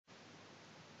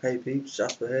Hey peeps,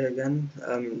 Jasper here again.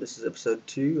 This is episode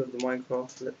 2 of the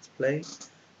Minecraft Let's Play.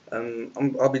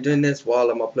 I'll be doing this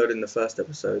while I'm uploading the first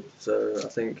episode, so I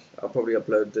think I'll probably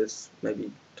upload this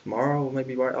maybe tomorrow or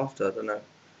maybe right after, I don't know.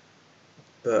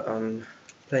 But I'm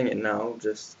playing it now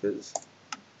just because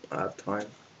I have time.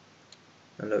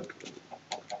 And look,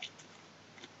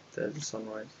 there's the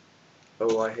sunrise.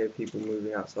 Oh, I hear people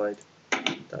moving outside.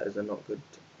 That is a not good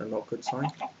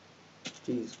sign.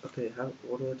 Jeez, okay,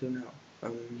 what do I do now?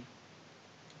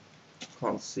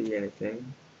 Can't see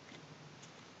anything.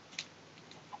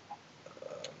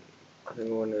 I think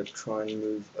I want to try and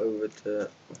move over to a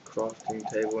crafting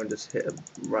table and just hit a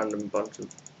random bunch of...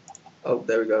 Oh,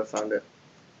 there we go, found it.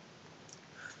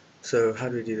 So, how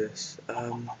do we do this?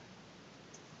 Jeez.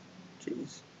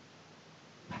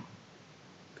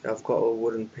 Okay, I've got a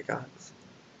wooden pickaxe.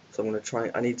 So I'm going to try...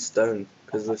 I need stone,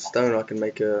 because with stone I can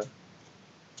make a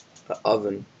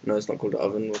oven. No, it's not called an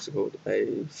oven, what's it called?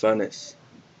 A furnace.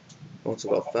 Once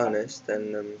I've got a furnace,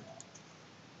 then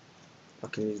I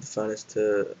can use the furnace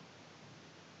to...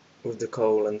 with the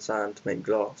coal and sand to make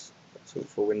glass. That's all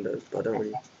for windows, but I don't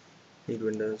really need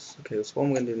windows. Okay, so what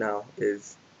I'm going to do now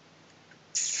is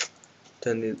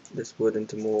turn this wood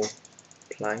into more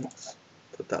planks,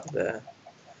 put that there,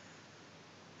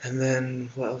 and then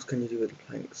what else can you do with the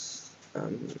planks?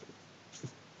 I've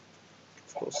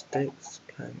got sticks,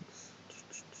 planks.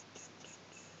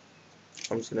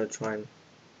 I'm just going to try and...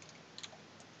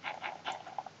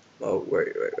 oh, wait.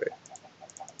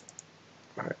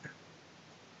 Alright,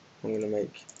 I'm going to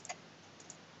make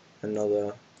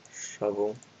another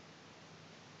shovel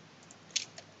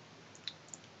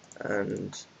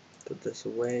and put this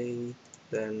away,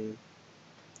 and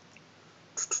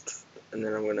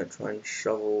then I'm going to try and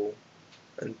shovel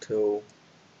until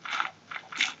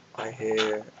I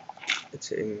hear it's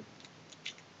hitting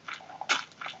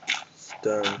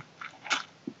stone.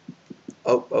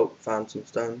 Oh, found some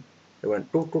stone. It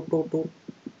went doop doop doop doop.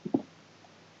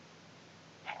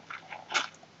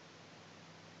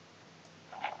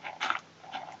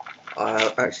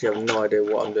 I actually have no idea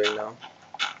what I'm doing now.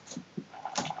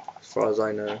 As far as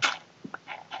I know,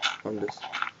 I'm just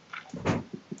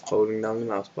holding down the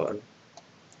mouse button.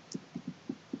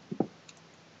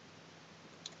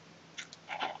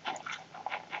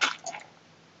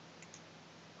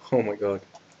 Oh my god.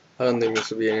 I don't think this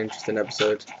will be an interesting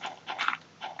episode.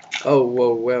 Oh,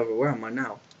 whoa, where am I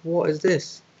now? What is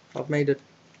this? I've made a...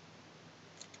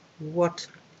 what?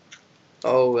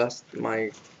 Oh, that's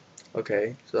my...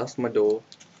 okay, so that's my door.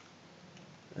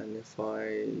 And if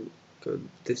I go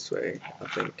this way, I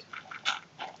think...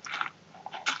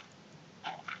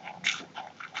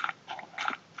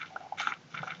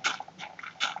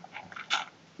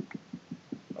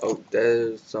 oh,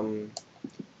 there's some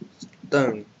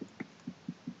stone.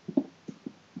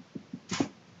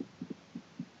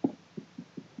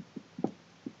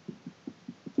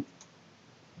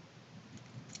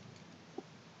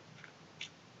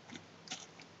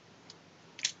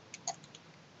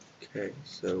 Okay,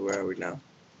 so where are we now?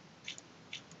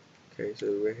 Okay, so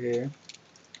we're here.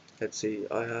 Let's see,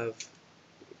 I have...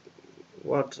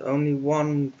 what? Only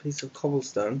one piece of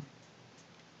cobblestone?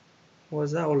 What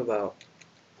is that all about?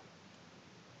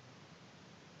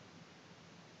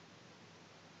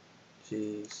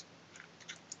 Jeez.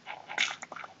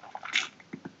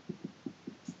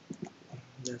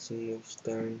 There's some more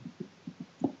stone.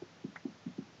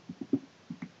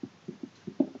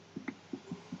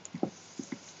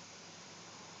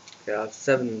 Okay, I have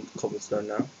 7 cobblestone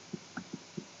now.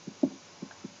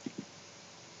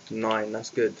 9,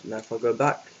 that's good. Now if I go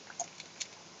back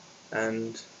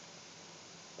and...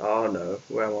 oh no,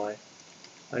 where am I?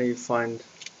 I need to find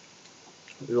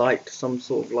light, some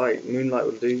sort of light. Moonlight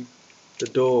will do. The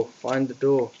door, find the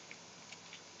door.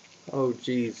 Oh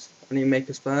jeez, I need to make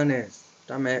a furnace.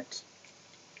 Damn it.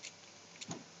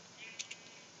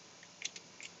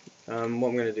 What I'm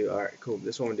gonna do, alright, cool,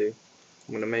 this is what I'm gonna do.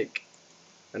 I'm gonna make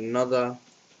another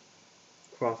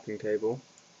crafting table,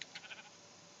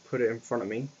 put it in front of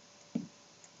me,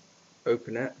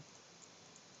 open it,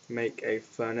 make a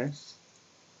furnace,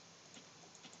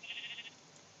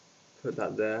 put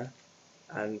that there,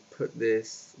 and put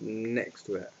this next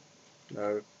to it.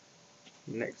 No,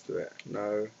 next to it.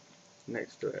 No,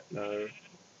 next to it. No.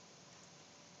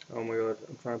 Oh my god,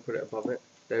 I'm trying to put it above it.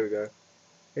 There we go.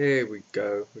 Here we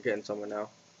go. We're getting somewhere now.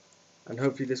 And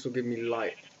hopefully this will give me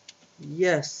light.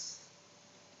 Yes!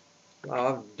 Wow,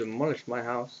 I've demolished my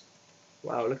house.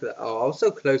 Wow, look at that. Oh, I was so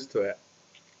close to it.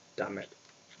 Damn it.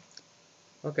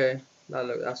 Okay,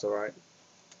 that's alright.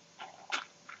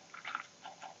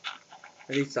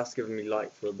 At least that's giving me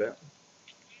light for a bit.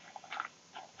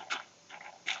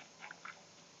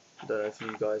 I don't know if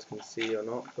you guys can see or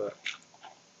not, but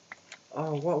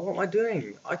oh, what am I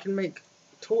doing? I can make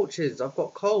torches. I've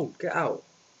got coal. Get out.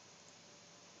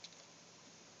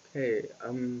 Okay.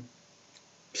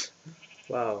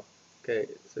 Wow. Okay.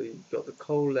 So you've got the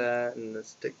coal there and the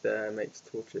stick there makes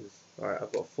torches. All right.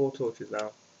 I've got 4 torches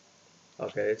now.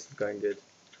 Okay, this is going good.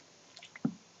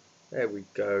 There we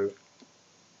go.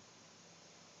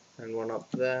 And one up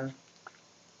there.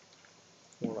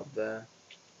 One up there.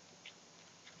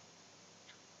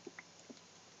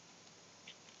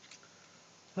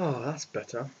 Oh, that's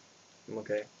better.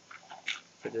 Okay.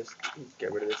 So just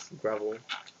get rid of this gravel.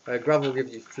 Gravel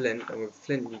gives you flint, and with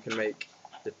flint you can make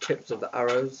the tips of the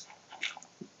arrows.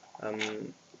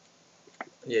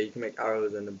 Yeah, you can make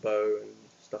arrows and a bow and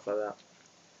stuff like that.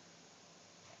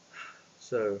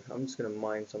 So I'm just gonna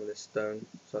mine some of this stone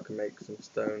so I can make some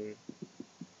stone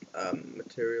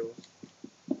materials.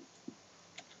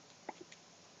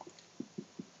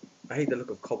 I hate the look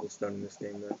of cobblestone in this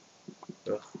game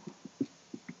though. Ugh.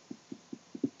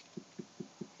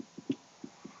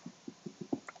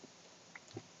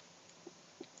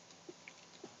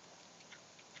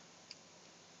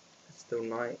 It's still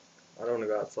night. I don't want to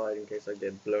go outside in case I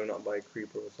get blown up by a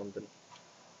creeper or something.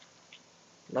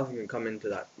 Nothing can come into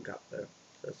that gap though, so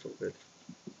that's all good.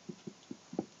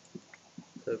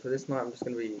 So for this night I'm just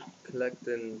going to be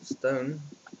collecting stone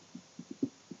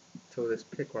until this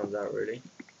pick runs out really.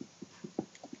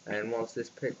 And once this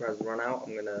pick has run out,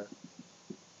 I'm going to,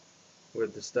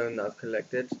 with the stone that I've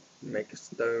collected, make a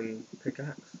stone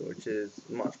pickaxe, which is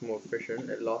much more efficient,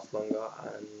 it lasts longer,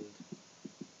 and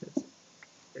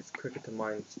it's quicker to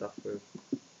mine stuff with.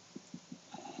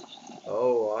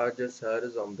 Oh, I just heard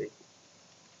a zombie.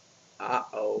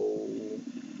 Uh-oh.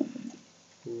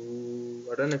 Ooh,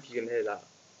 I don't know if you can hear that.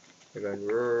 They're going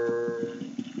roar.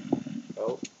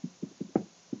 Oh.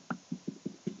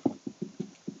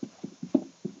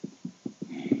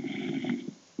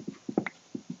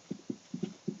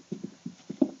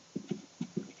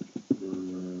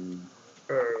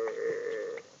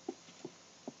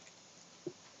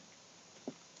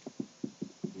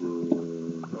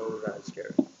 Oh, that is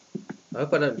scary. I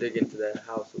hope I don't dig into their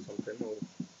house or something, or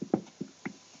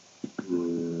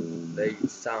they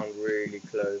sound really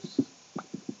close.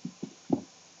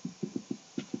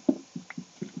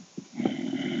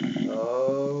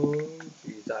 Oh,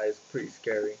 geez, that is pretty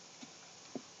scary.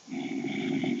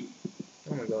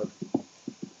 Oh my god.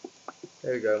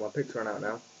 There we go, my pick's run out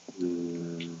now.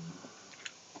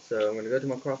 So I'm going to go to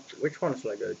my craft. Which one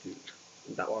should I go to?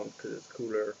 That one, because it's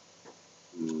cooler.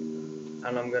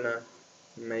 And I'm going to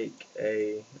make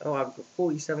a... Oh, I've got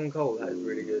 47 coal, that is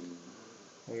really good.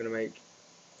 I'm going to make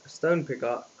a stone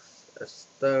pickaxe, a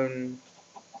stone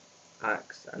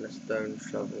axe, and a stone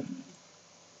shovel.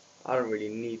 I don't really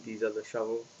need these other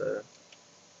shovels, so...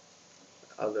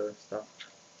 other stuff.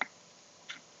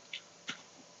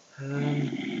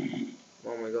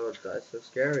 Oh my god, that is so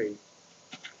scary.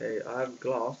 Okay, I have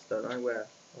glass, don't I? Where?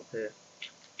 Up here.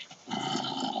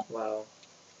 Wow.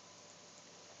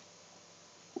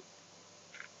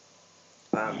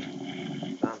 Bam.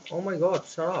 Bam. Oh my god,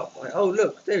 shut up. Oh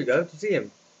look, there we go, do you see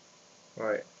him?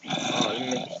 Right. Oh, let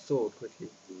me make a sword quickly.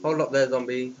 Hold up there,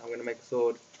 zombie. I'm gonna make a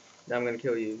sword. Then I'm gonna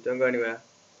kill you. Don't go anywhere.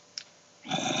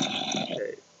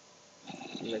 Okay.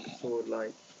 Make a sword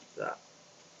like that.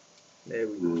 There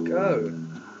we go.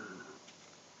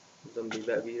 Zombie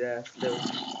better be there still.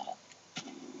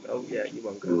 Oh yeah, you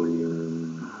won't go, will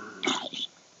you?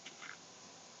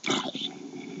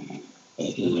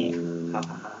 Ha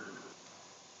ha ha.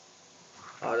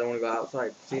 I don't want to go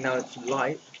outside. See, now it's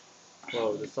light.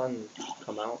 Well, the sun's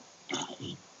come out.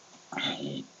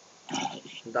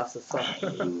 That's the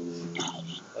sun.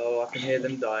 Oh, I can hear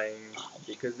them dying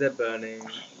because they're burning.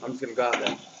 I'm just gonna go out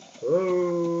there.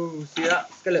 Oh, see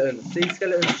that? Skeletons. See,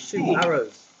 skeletons shoot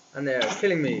arrows. And they're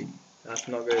killing me. That's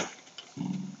not good.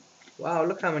 Wow,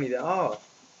 look how many there are.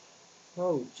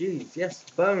 Oh, jeez. Yes,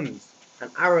 bones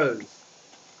and arrows.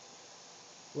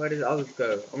 Where did the others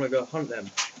go? I'm gonna go hunt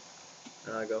them.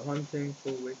 And I go hunting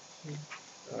for witches.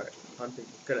 Alright, hunting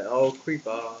for skeleton. Oh,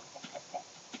 creeper.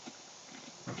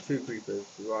 2 creepers.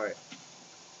 Right.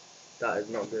 That is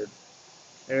not good.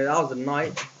 Anyway, that was the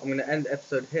night. I'm gonna end the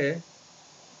episode here.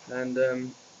 And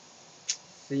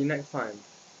see you next time.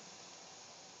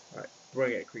 Alright,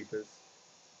 bring it, creepers.